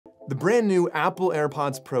The brand new Apple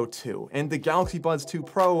AirPods Pro 2 and the Galaxy Buds 2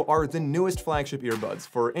 Pro are the newest flagship earbuds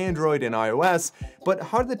for Android and iOS, but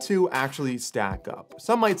how do the two actually stack up?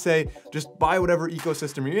 Some might say just buy whatever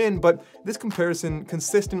ecosystem you're in, but this comparison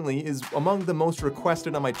consistently is among the most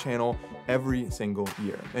requested on my channel every single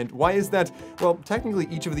year. And why is that? Well, technically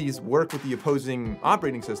each of these work with the opposing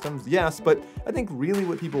operating systems, yes, but I think really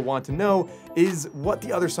what people want to know is what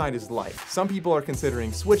the other side is like. Some people are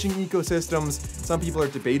considering switching ecosystems, some people are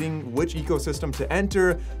debating which ecosystem to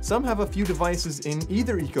enter, some have a few devices in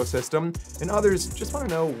either ecosystem, and others just want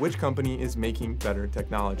to know which company is making better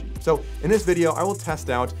technology. So in this video, I will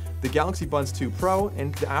test out the Galaxy Buds 2 Pro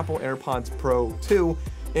and the Apple AirPods Pro 2,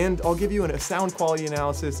 and I'll give you a sound quality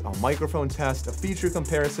analysis, a microphone test, a feature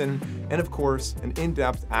comparison, and of course, an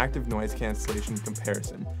in-depth active noise cancellation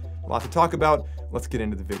comparison. A lot to talk about, let's get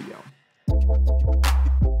into the video.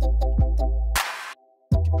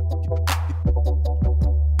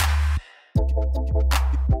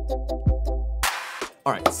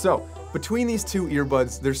 All right, so between these two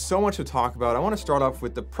earbuds, there's so much to talk about. I want to start off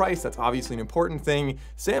with the price. That's obviously an important thing.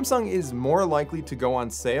 Samsung is more likely to go on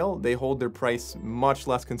sale. They hold their price much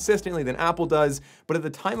less consistently than Apple does, but at the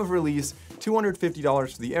time of release,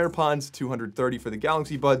 $250 for the AirPods, $230 for the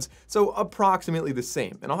Galaxy Buds, so approximately the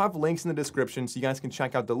same. And I'll have links in the description so you guys can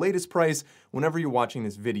check out the latest price whenever you're watching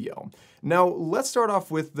this video. Now, let's start off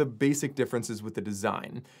with the basic differences with the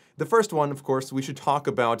design. The first one, of course, we should talk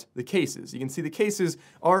about the cases. You can see the cases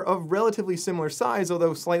are of relatively similar size,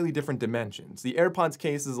 although slightly different dimensions. The AirPods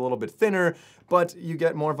case is a little bit thinner, but you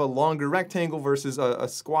get more of a longer rectangle versus a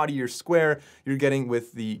squattier square you're getting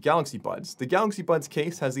with the Galaxy Buds. The Galaxy Buds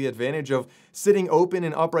case has the advantage of sitting open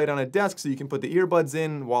and upright on a desk so you can put the earbuds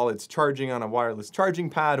in while it's charging on a wireless charging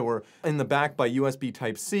pad or in the back by USB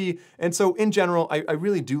Type-C. And so in general, I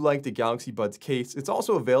really do like the Galaxy Buds case. It's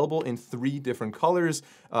also available in 3 different colors.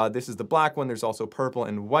 This is the black one, there's also purple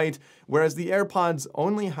and white, whereas the AirPods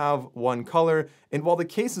only have one color. And while the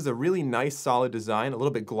case is a really nice, solid design, a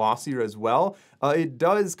little bit glossier as well, it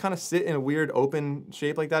does kind of sit in a weird open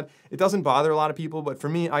shape like that. It doesn't bother a lot of people, but for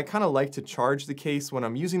me, I kind of like to charge the case when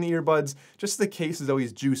I'm using the earbuds, just so the case is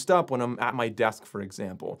always juiced up when I'm at my desk, for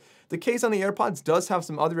example. The case on the AirPods does have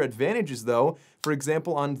some other advantages though. For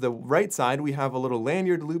example, on the right side, we have a little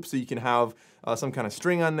lanyard loop so you can have some kind of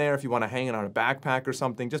string on there if you want to hang it on a backpack or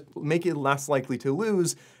something, just make it less likely to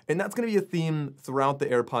lose. And that's going to be a theme throughout the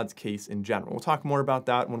AirPods case in general. We'll talk more about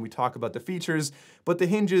that when we talk about the features, but the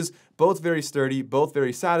hinges, both very sturdy, both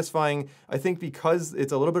very satisfying. I think because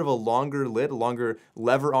it's a little bit of a longer lid, a longer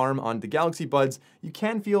lever arm on the Galaxy Buds, you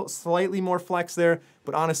can feel slightly more flex there,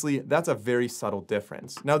 but honestly, that's a very subtle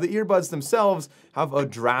difference. Now, the earbuds themselves have a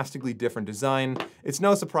drastically different design. It's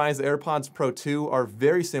no surprise the AirPods Pro 2 are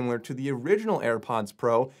very similar to the original AirPods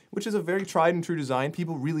Pro, which is a very tried and true design.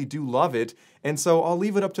 People really do love it. And so I'll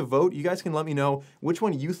leave it up to vote. You guys can let me know which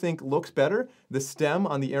one you think looks better. The stem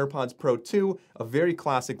on the AirPods Pro 2, a very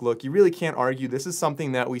classic look. You really can't argue. This is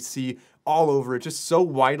something that we see all over. It's just so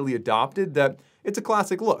widely adopted that it's a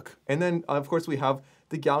classic look. And then, of course, we have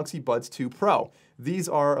the Galaxy Buds 2 Pro. These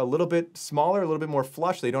are a little bit smaller, a little bit more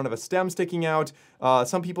flush. They don't have a stem sticking out.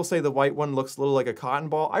 Some people say the white one looks a little like a cotton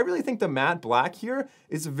ball. I really think the matte black here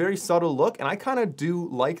is a very subtle look, and I kind of do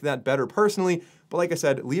like that better personally. But like I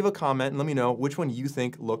said, leave a comment and let me know which one you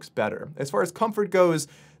think looks better. As far as comfort goes,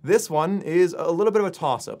 this one is a little bit of a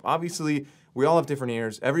toss-up. Obviously, we all have different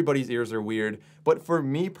ears. Everybody's ears are weird. But for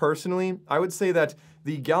me personally, I would say that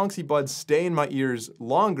the Galaxy Buds stay in my ears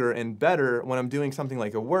longer and better when I'm doing something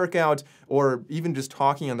like a workout or even just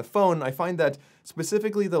talking on the phone. I find that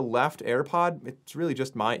specifically the left AirPod, it's really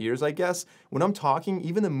just my ears, I guess. When I'm talking,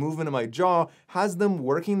 even the movement of my jaw has them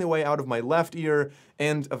working their way out of my left ear,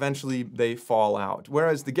 and eventually they fall out.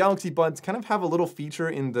 Whereas the Galaxy Buds kind of have a little feature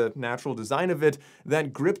in the natural design of it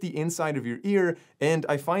that grip the inside of your ear, and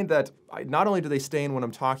I find that not only do they stay in when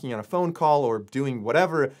I'm talking on a phone call or doing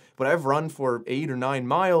whatever, but I've run for 8 or 9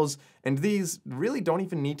 miles, and these really don't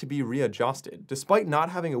even need to be readjusted. Despite not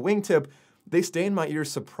having a wingtip, they stay in my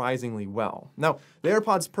ears surprisingly well. Now, the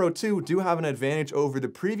AirPods Pro 2 do have an advantage over the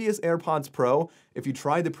previous AirPods Pro. If you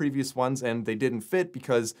tried the previous ones and they didn't fit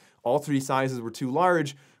because all 3 sizes were too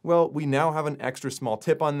large, well, we now have an extra small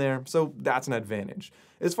tip on there, so that's an advantage.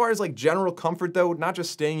 As far as like general comfort though, not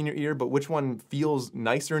just staying in your ear, but which one feels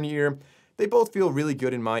nicer in your ear, they both feel really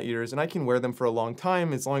good in my ears, and I can wear them for a long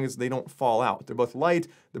time as long as they don't fall out. They're both light,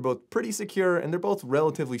 they're both pretty secure, and they're both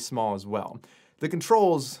relatively small as well. The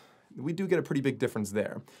controls, we do get a pretty big difference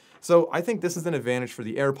there. So I think this is an advantage for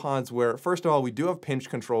the AirPods where, first of all, we do have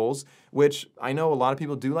pinch controls, which I know a lot of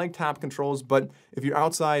people do like tap controls, but if you're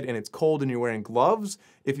outside and it's cold and you're wearing gloves,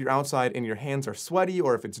 if you're outside and your hands are sweaty,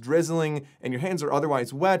 or if it's drizzling and your hands are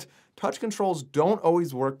otherwise wet, touch controls don't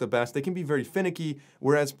always work the best. They can be very finicky,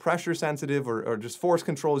 whereas pressure sensitive or just force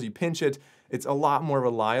controls, you pinch it, it's a lot more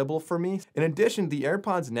reliable for me. In addition, the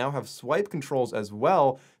AirPods now have swipe controls as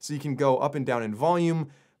well, so you can go up and down in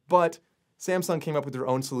volume, but Samsung came up with their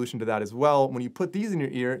own solution to that as well. When you put these in your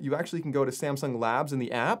ear, you actually can go to Samsung Labs in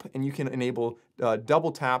the app, and you can enable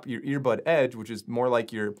double tap your earbud edge, which is more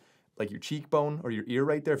like your cheekbone or your ear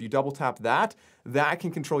right there. If you double tap that, that can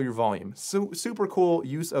control your volume. So super cool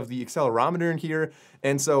use of the accelerometer in here.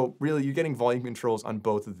 And so really you're getting volume controls on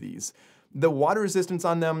both of these. The water resistance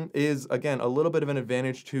on them is, again, a little bit of an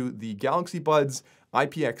advantage to the Galaxy Buds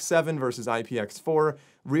IPX7 versus IPX4.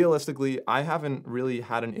 Realistically, I haven't really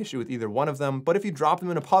had an issue with either one of them, but if you drop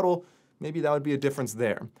them in a puddle, maybe that would be a difference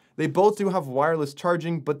there. They both do have wireless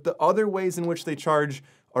charging, but the other ways in which they charge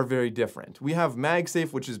are very different. We have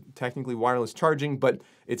MagSafe, which is technically wireless charging, but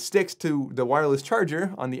it sticks to the wireless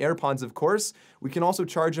charger on the AirPods, of course. We can also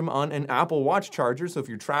charge them on an Apple Watch charger, so if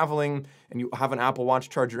you're traveling and you have an Apple Watch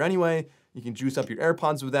charger anyway, you can juice up your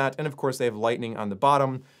AirPods with that, and of course they have Lightning on the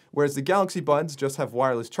bottom, whereas the Galaxy Buds just have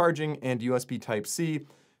wireless charging and USB Type-C.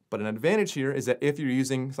 But an advantage here is that if you're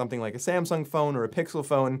using something like a Samsung phone or a Pixel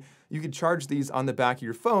phone, you can charge these on the back of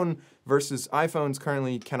your phone versus iPhones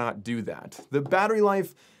currently cannot do that. The battery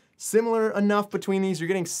life, similar enough between these. You're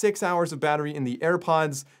getting 6 hours of battery in the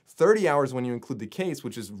AirPods, 30 hours when you include the case,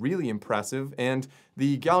 which is really impressive. And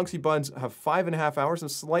the Galaxy Buds have 5.5 hours, so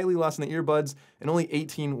slightly less than the earbuds, and only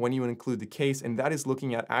 18 when you include the case, and that is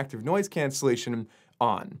looking at active noise cancellation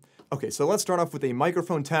on. Okay, so let's start off with a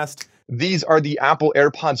microphone test. These are the Apple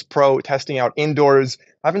AirPods Pro testing out indoors.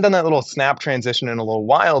 I haven't done that little snap transition in a little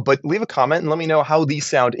while, but leave a comment and let me know how these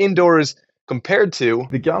sound indoors compared to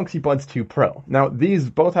the Galaxy Buds 2 Pro. Now, these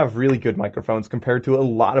both have really good microphones compared to a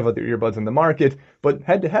lot of other earbuds in the market, but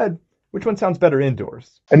head to head, which one sounds better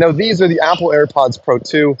indoors? And now these are the Apple AirPods Pro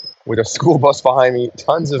 2 with a school bus behind me,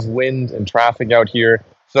 tons of wind and traffic out here.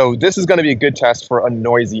 So this is going to be a good test for a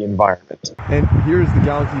noisy environment. And here's the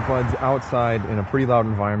Galaxy Buds outside in a pretty loud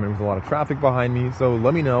environment with a lot of traffic behind me. So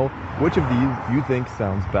let me know which of these you think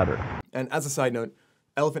sounds better. And as a side note,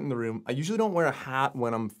 elephant in the room, I usually don't wear a hat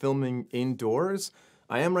when I'm filming indoors.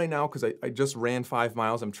 I am right now because I just ran 5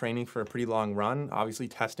 miles. I'm training for a pretty long run, obviously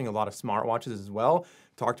testing a lot of smartwatches as well.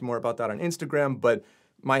 Talked more about that on Instagram, but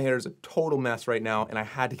my hair is a total mess right now and I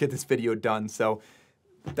had to get this video done, so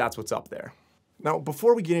that's what's up there. Now,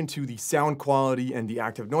 before we get into the sound quality and the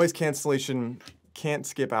active noise cancellation, can't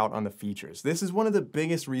skip out on the features. This is one of the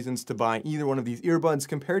biggest reasons to buy either one of these earbuds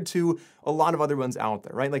compared to a lot of other ones out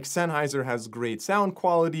there, right? Like Sennheiser has great sound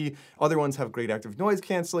quality, other ones have great active noise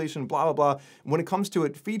cancellation, blah, blah, blah. When it comes to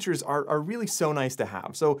it, features are really so nice to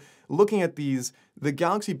have. So looking at these, the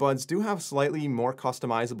Galaxy Buds do have slightly more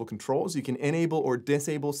customizable controls. You can enable or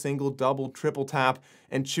disable single, double, triple tap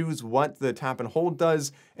and choose what the tap and hold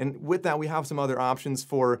does. And with that, we have some other options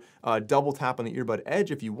for double tap on the earbud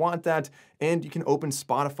edge if you want that. And you can open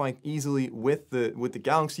Spotify easily with the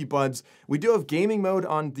Galaxy Buds. We do have gaming mode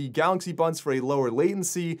on the Galaxy Buds for a lower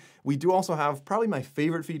latency. We do also have probably my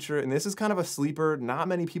favorite feature, and this is kind of a sleeper. Not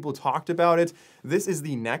many people talked about it. This is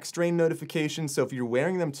the neck strain notification. So if you're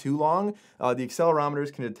wearing them too long, the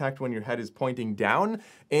accelerometers can detect when your head is pointing down,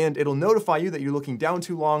 and it'll notify you that you're looking down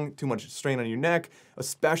too long, too much strain on your neck,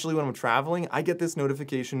 especially when I'm traveling. I get this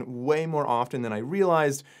notification way more often than I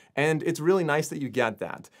realized, and it's really nice that you get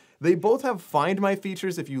that. They both have Find My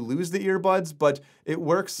features if you lose the earbuds, but it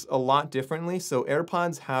works a lot differently. So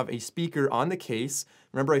AirPods have a speaker on the case.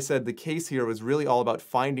 Remember I said the case here was really all about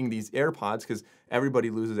finding these AirPods because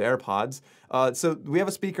everybody loses AirPods. So we have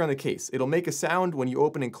a speaker on the case. It'll make a sound when you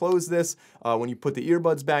open and close this, when you put the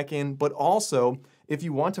earbuds back in, but also if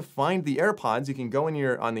you want to find the AirPods, you can go in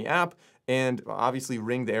on the app and obviously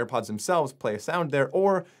ring the AirPods themselves, play a sound there,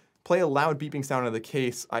 or play a loud beeping sound out of the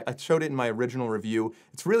case. I showed it in my original review.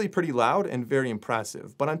 It's really pretty loud and very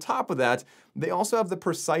impressive. But on top of that, they also have the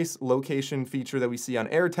precise location feature that we see on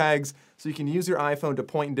AirTags, so you can use your iPhone to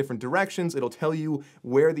point in different directions. It'll tell you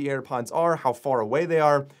where the AirPods are, how far away they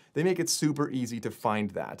are. They make it super easy to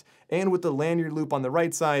find that. And with the lanyard loop on the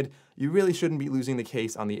right side, you really shouldn't be losing the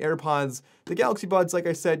case on the AirPods. The Galaxy Buds, like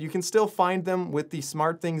I said, you can still find them with the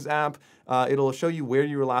SmartThings app. It'll show you where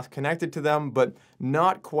you were last connected to them, but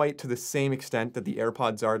not quite to the same extent that the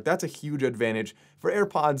AirPods are. That's a huge advantage for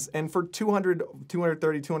AirPods, and for $200,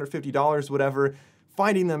 $230, $250, whatever,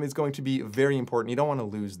 finding them is going to be very important. You don't want to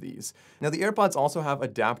lose these. Now, the AirPods also have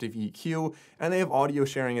adaptive EQ, and they have audio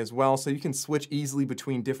sharing as well, so you can switch easily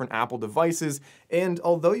between different Apple devices. And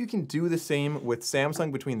although you can do the same with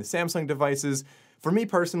Samsung between the Samsung devices, for me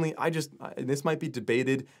personally, this might be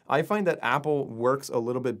debated, I find that Apple works a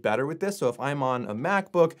little bit better with this. So if I'm on a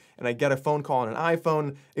MacBook and I get a phone call on an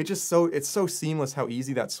iPhone, it's so seamless how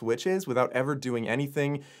easy that switch is without ever doing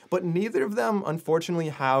anything. But neither of them, unfortunately,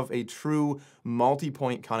 have a true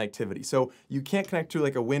multi-point connectivity. So you can't connect to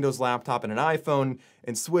like a Windows laptop and an iPhone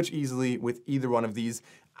and switch easily with either one of these.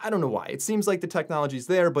 I don't know why. It seems like the technology's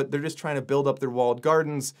there, but they're just trying to build up their walled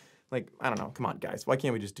gardens. Like, I don't know, come on guys, why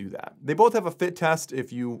can't we just do that? They both have a fit test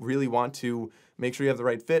if you really want to make sure you have the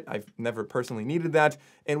right fit. I've never personally needed that.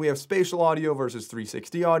 And we have spatial audio versus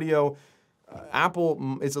 360 audio.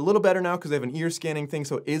 Apple is a little better now because they have an ear scanning thing,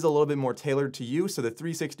 so it is a little bit more tailored to you. So the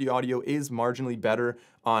 360 audio is marginally better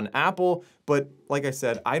on Apple, but like I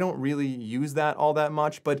said, I don't really use that all that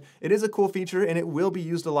much, but it is a cool feature and it will be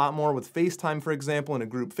used a lot more with FaceTime, for example, in a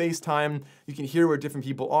group FaceTime. You can hear where different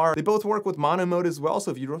people are. They both work with mono mode as well,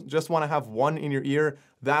 so if you just want to have one in your ear,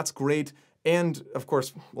 that's great. And of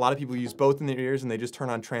course, a lot of people use both in their ears and they just turn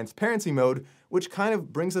on transparency mode, which kind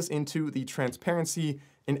of brings us into the transparency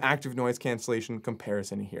and active noise cancellation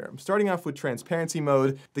comparison here. Starting off with transparency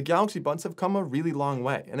mode, the Galaxy Buds have come a really long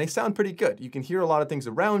way and they sound pretty good. You can hear a lot of things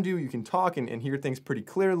around you, you can talk and hear things pretty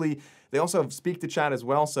clearly. They also have speak to chat as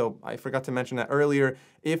well, so I forgot to mention that earlier.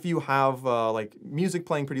 If you have like music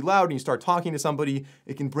playing pretty loud and you start talking to somebody,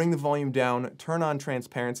 it can bring the volume down, turn on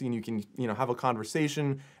transparency, and you can have a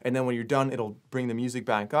conversation, and then when you're done, it'll bring the music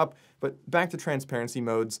back up. But back to transparency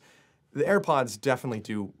modes, the AirPods definitely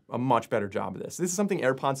do a much better job of this. This is something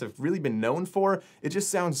AirPods have really been known for. It just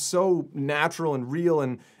sounds so natural and real,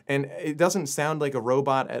 and it doesn't sound like a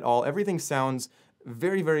robot at all. Everything sounds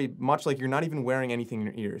very, very much like you're not even wearing anything in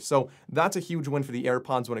your ears. So that's a huge win for the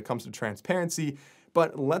AirPods when it comes to transparency.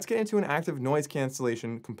 But let's get into an active noise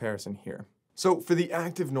cancellation comparison here. So for the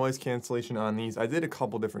active noise cancellation on these, I did a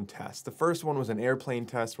couple different tests. The first one was an airplane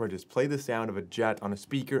test where I just played the sound of a jet on a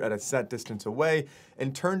speaker at a set distance away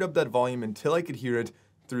and turned up that volume until I could hear it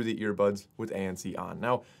through the earbuds with ANC on.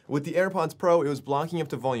 Now, with the AirPods Pro, it was blocking up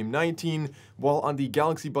to volume 19, while on the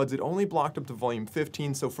Galaxy Buds, it only blocked up to volume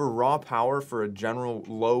 15, so for raw power for a general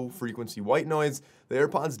low frequency white noise, the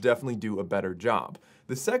AirPods definitely do a better job.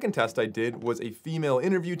 The second test I did was a female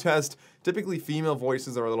interview test. Typically, female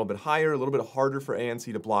voices are a little bit higher, a little bit harder for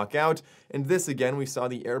ANC to block out, and this again, we saw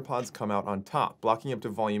the AirPods come out on top, blocking up to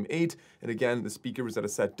volume 8, and again, the speaker was at a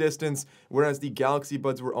set distance, whereas the Galaxy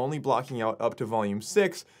Buds were only blocking out up to volume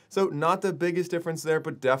 6, so not the biggest difference there,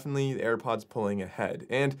 but definitely the AirPods pulling ahead.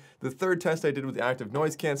 And the third test I did with the active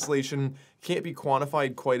noise cancellation can't be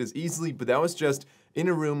quantified quite as easily, but that was just in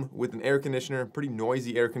a room with an air conditioner, pretty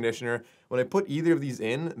noisy air conditioner. When I put either of these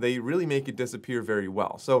in, they really make it disappear very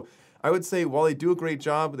well. So I would say while they do a great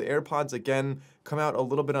job, the AirPods again come out a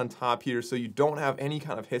little bit on top here, so you don't have any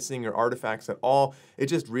kind of hissing or artifacts at all. It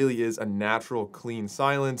just really is a natural, clean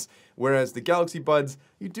silence. Whereas the Galaxy Buds,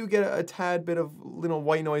 you do get a tad bit of little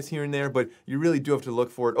white noise here and there, but you really do have to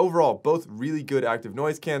look for it. Overall, both really good active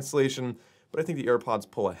noise cancellation, but I think the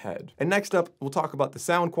AirPods pull ahead. And next up, we'll talk about the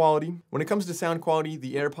sound quality. When it comes to sound quality,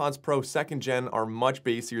 the AirPods Pro 2nd Gen are much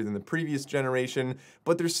bassier than the previous generation,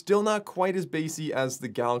 but they're still not quite as bassy as the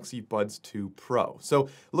Galaxy Buds 2 Pro. So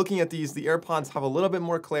looking at these, the AirPods have a little bit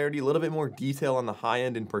more clarity, a little bit more detail on the high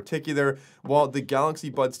end in particular, while the Galaxy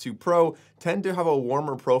Buds 2 Pro tend to have a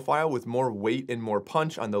warmer profile with more weight and more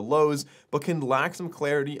punch on the lows, but can lack some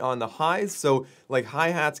clarity on the highs. So like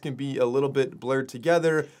hi-hats can be a little bit blurred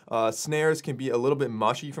together, snares can be a little bit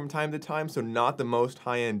mushy from time to time, so not the most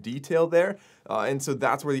high-end detail there. And so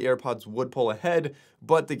that's where the AirPods would pull ahead,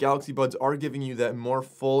 but the Galaxy Buds are giving you that more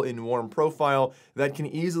full and warm profile that can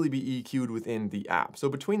easily be EQ'd within the app. So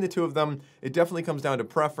between the two of them, it definitely comes down to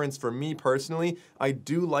preference. For me personally, I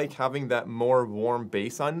do like having that more warm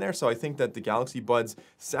bass on there, so I think that the Galaxy Buds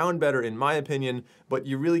sound better in my opinion, but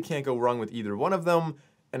you really can't go wrong with either one of them.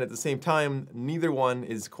 And at the same time, neither one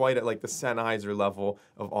is quite at like the Sennheiser level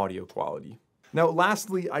of audio quality. Now,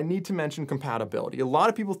 lastly, I need to mention compatibility. A lot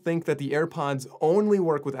of people think that the AirPods only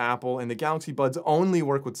work with Apple and the Galaxy Buds only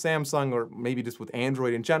work with Samsung or maybe just with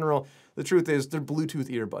Android in general. The truth is they're Bluetooth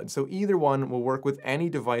earbuds, so either one will work with any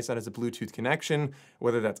device that has a Bluetooth connection,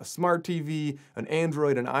 whether that's a smart TV, an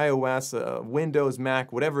Android, an iOS, a Windows,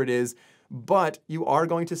 Mac, whatever it is. But you are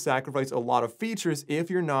going to sacrifice a lot of features if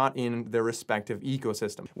you're not in their respective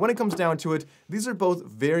ecosystem. When it comes down to it, these are both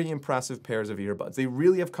very impressive pairs of earbuds. They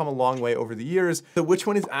really have come a long way over the years. So which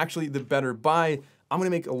one is actually the better buy? I'm gonna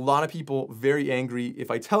make a lot of people very angry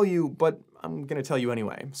if I tell you, but I'm gonna tell you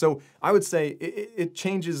anyway. So I would say it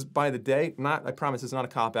changes by the day. I promise it's not a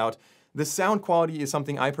cop-out. The sound quality is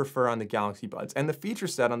something I prefer on the Galaxy Buds, and the feature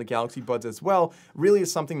set on the Galaxy Buds as well really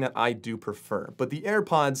is something that I do prefer. But the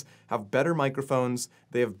AirPods have better microphones,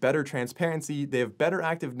 they have better transparency, they have better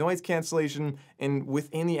active noise cancellation, and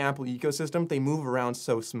within the Apple ecosystem, they move around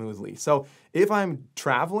so smoothly. So if I'm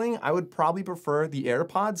traveling, I would probably prefer the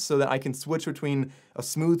AirPods so that I can switch between a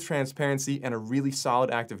smooth transparency and a really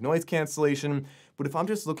solid active noise cancellation. But if I'm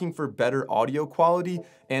just looking for better audio quality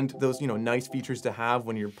and those, nice features to have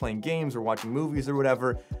when you're playing games or watching movies or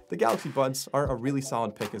whatever, the Galaxy Buds are a really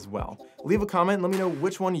solid pick as well. Leave a comment, let me know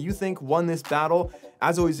which one you think won this battle.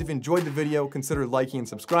 As always, if you enjoyed the video, consider liking and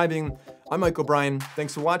subscribing. I'm Mike O'Brien,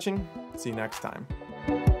 thanks for watching, see you next time.